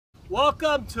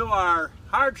Welcome to our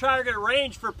HardTarget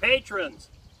range for patrons.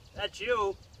 That's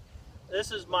you.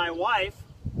 This is my wife.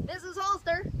 This is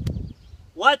Holster.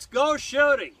 Let's go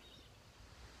shooting.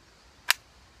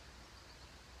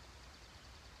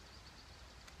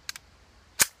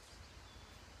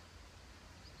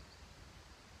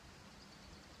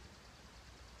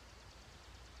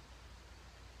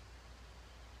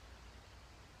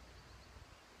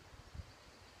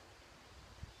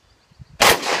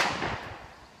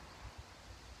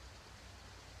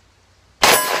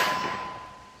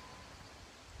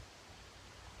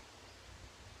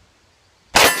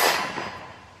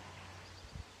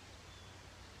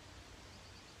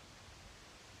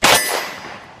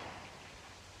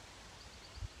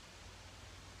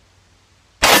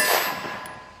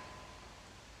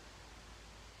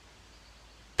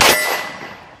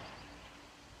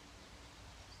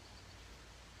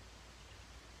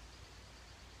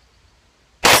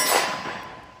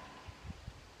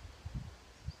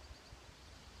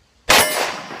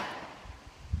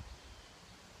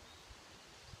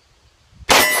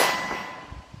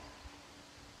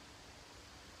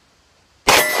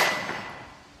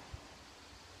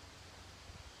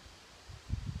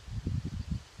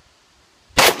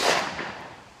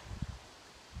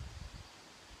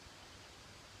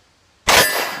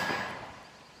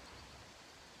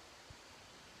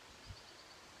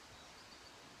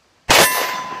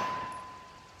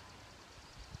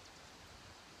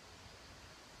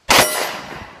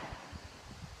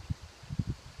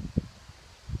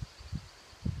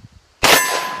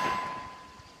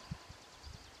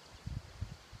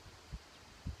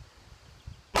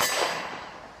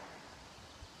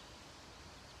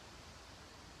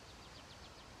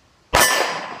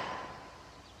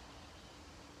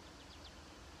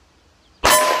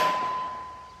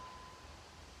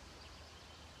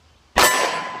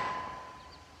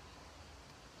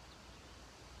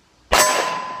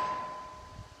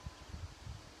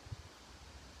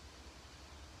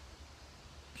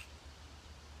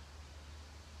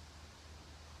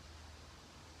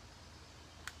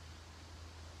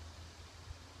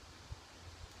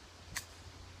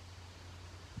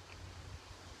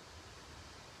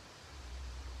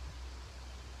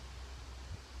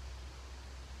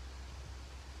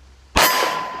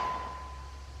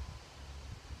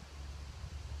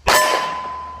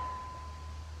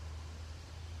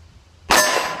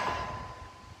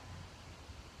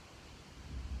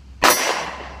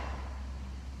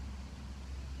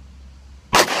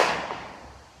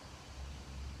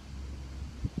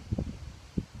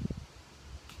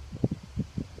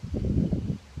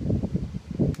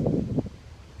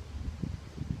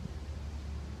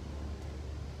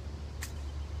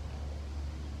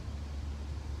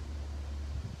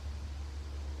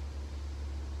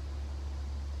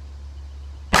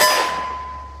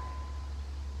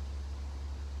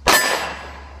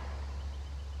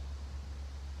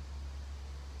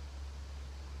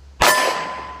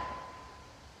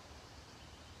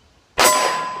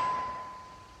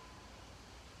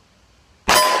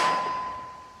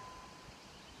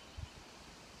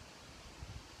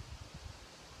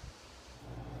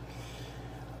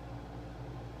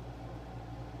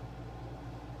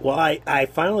 Well, I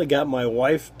finally got my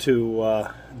wife to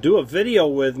do a video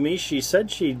with me. She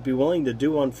said she'd be willing to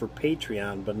do one for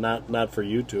Patreon, but not for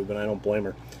YouTube, and I don't blame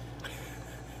her.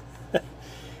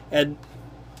 And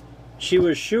she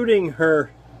was shooting her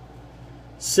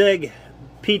SIG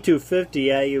P250.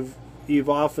 Yeah, you've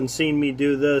often seen me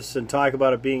do this and talk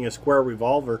about it being a square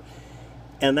revolver,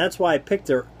 and that's why I picked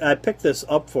this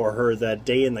up for her that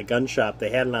day in the gun shop. They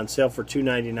had it on sale for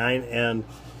 $2.99, and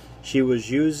she was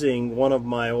using one of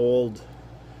my old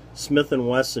Smith &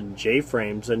 Wesson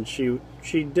J-frames, and she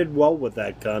did well with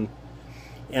that gun.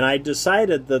 And I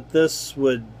decided that this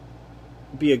would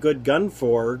be a good gun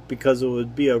for her because it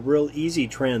would be a real easy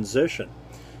transition.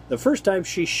 The first time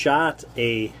she shot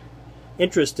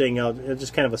interesting,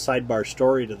 just kind of a sidebar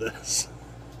story to this.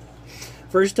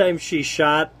 First time she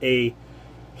shot a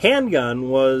handgun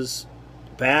was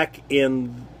back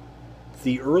in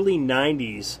the early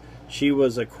 90s. She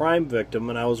was a crime victim,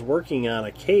 and I was working on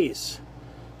a case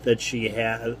that she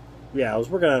had. Yeah, I was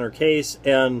working on her case,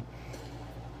 and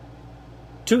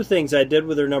two things I did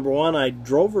with her. Number one, I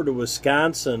drove her to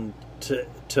Wisconsin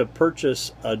to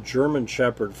purchase a German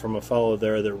Shepherd from a fellow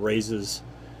there that raises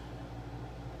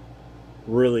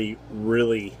really,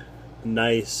 really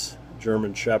nice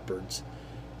German Shepherds.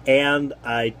 And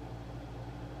I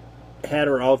had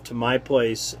her out to my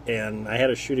place, and I had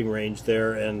a shooting range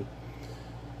there, and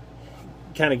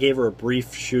kind of gave her a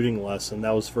brief shooting lesson.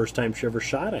 That was the first time she ever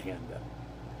shot a handgun.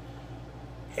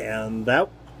 And that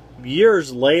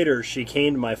years later, she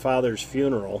came to my father's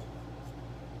funeral.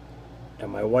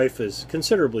 And my wife is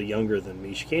considerably younger than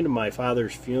me. She came to my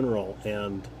father's funeral,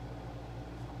 and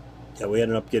yeah, we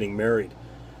ended up getting married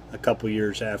a couple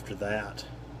years after that.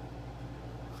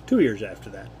 2 years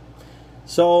after that.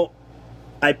 So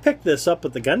I picked this up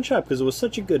at the gun shop because it was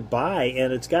such a good buy,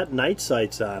 and it's got night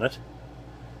sights on it.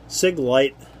 Sig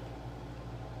Light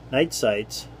night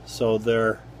sights, so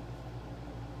they're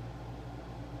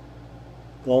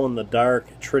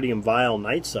glow-in-the-dark tritium vial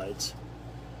night sights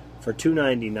for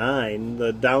 $2.99.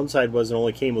 The downside was it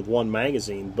only came with one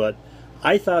magazine, but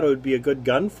I thought it would be a good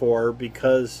gun for her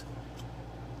because,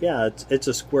 yeah, it's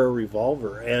a square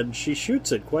revolver, and she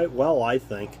shoots it quite well, I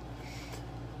think.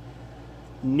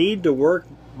 Need to work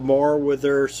more with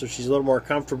her so she's a little more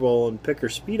comfortable and pick her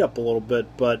speed up a little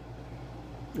bit, but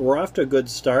we're off to a good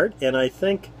start, and I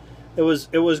think it was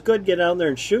good getting out there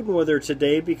and shooting with her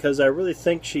today because I really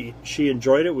think she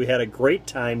enjoyed it. We had a great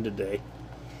time today.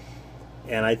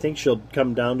 And I think she'll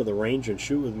come down to the range and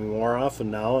shoot with me more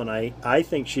often now. And I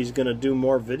think she's going to do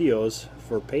more videos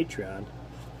for Patreon.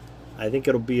 I think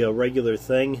it'll be a regular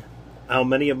thing. How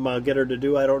many of them I'll get her to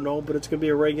do, I don't know. But it's going to be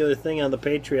a regular thing on the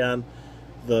Patreon.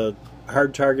 The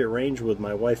Hard Target range with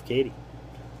my wife, Katie.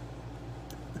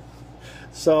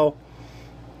 So,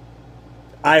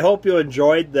 I hope you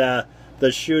enjoyed the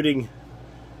shooting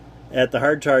at the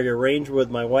Hard Target range with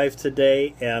my wife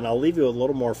today, and I'll leave you with a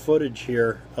little more footage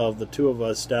here of the two of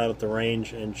us down at the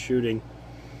range and shooting,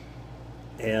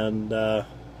 and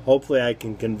hopefully I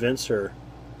can convince her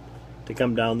to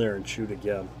come down there and shoot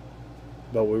again.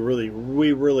 But we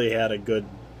really had a good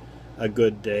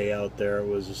day out there. It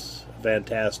was a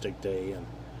fantastic day, and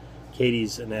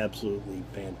Katie's an absolutely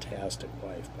fantastic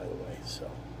wife, by the way,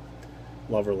 so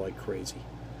love her like crazy.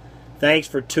 Thanks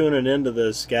for tuning into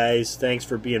this, guys. Thanks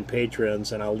for being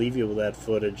patrons, and I'll leave you with that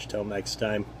footage. Till next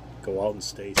time, go out and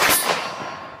stay safe.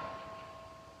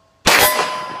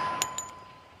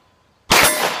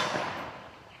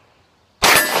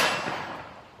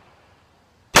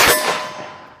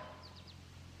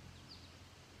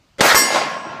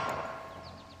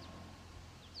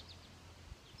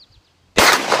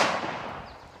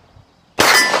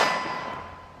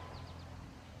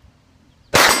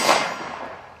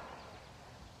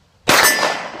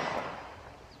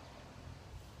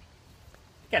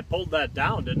 I think I pulled that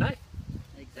down, didn't I?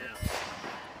 Exactly. Yeah.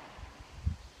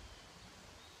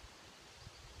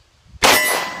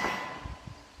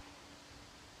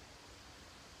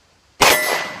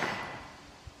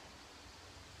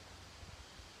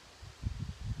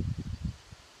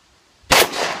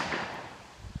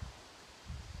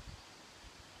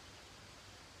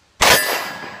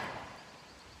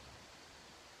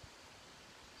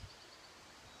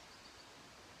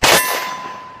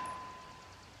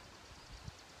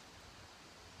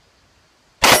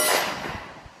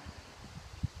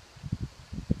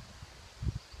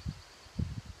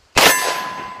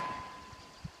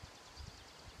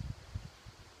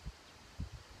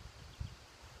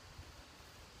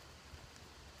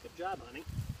 Good job, honey.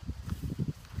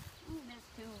 Ooh, missed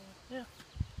two. Yeah,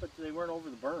 but they weren't over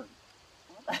the burn.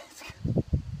 Well, that's good.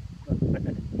 Let me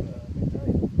tell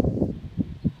you.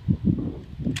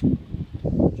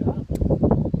 Good job.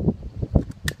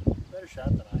 Better shot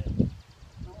than I am.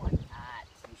 No, I'm not.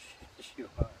 Yes, you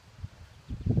are.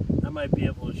 I might be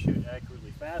able to shoot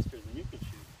accurately faster than you can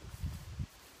shoot.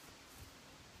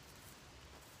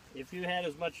 If you had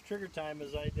as much trigger time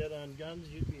as I did on guns,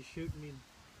 you'd be shooting me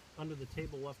under the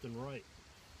table left and right.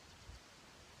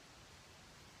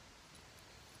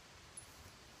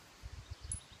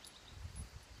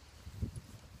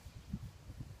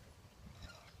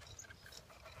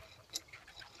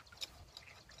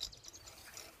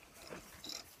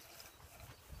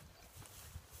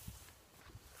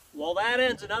 Well, that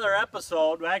ends another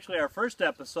episode, actually our first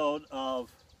episode of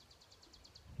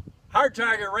Hard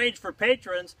Target Range for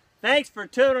Patrons. Thanks for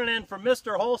tuning in for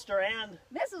Mr. Holster and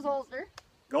Mrs. Holster.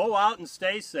 go out and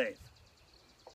stay safe.